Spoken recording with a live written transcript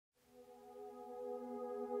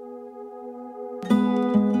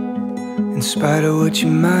In spite of what you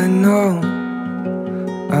might know,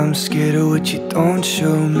 I'm scared of what you don't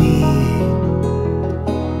show me.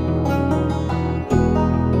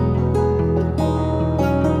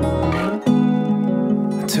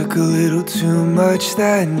 I took a little too much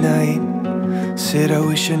that night. Said I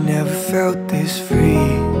wish I never felt this free.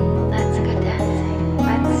 Let's go dancing,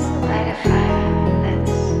 let's light a fire,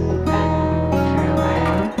 let's run for a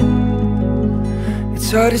while. It's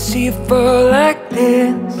hard to see it fall like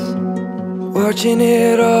this, watching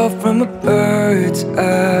it all from a bird's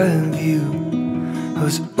eye view. I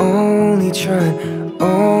was only trying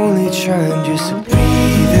just to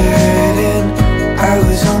breathe it in. I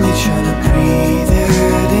was only trying to breathe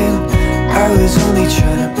it in. I was only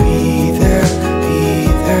trying to be there, be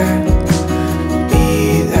there, be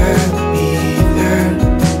there, be there.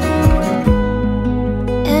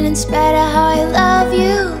 And in spite of how I love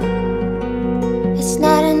you, it's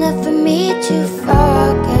not enough for me to forget.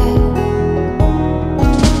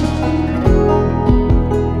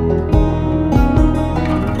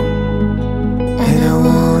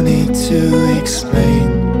 To explain,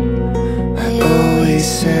 I always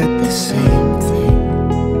said the same thing.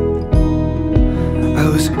 I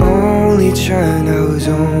was only trying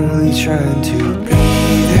to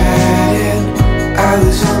breathe that in. I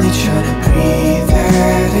was only trying to breathe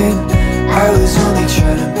that in. I was only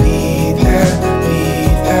trying to be there, be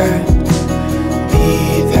there, be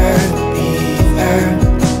there, be there.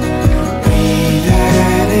 Breathe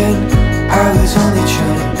that in. I was only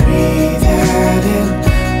trying to breathe that in.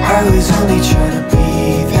 I was only trying to be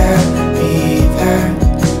there, be there,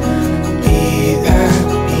 be there,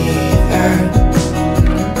 be there.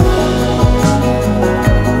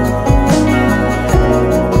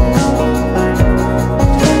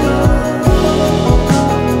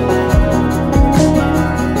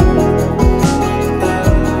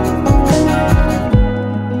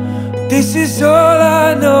 This is all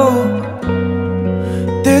I know.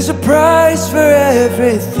 There's a price for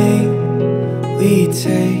everything we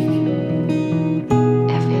take,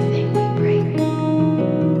 Everything we break.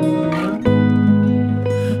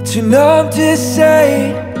 too numb to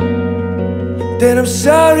say that I'm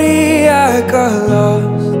sorry I got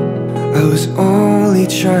lost. I was only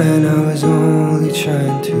trying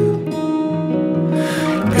to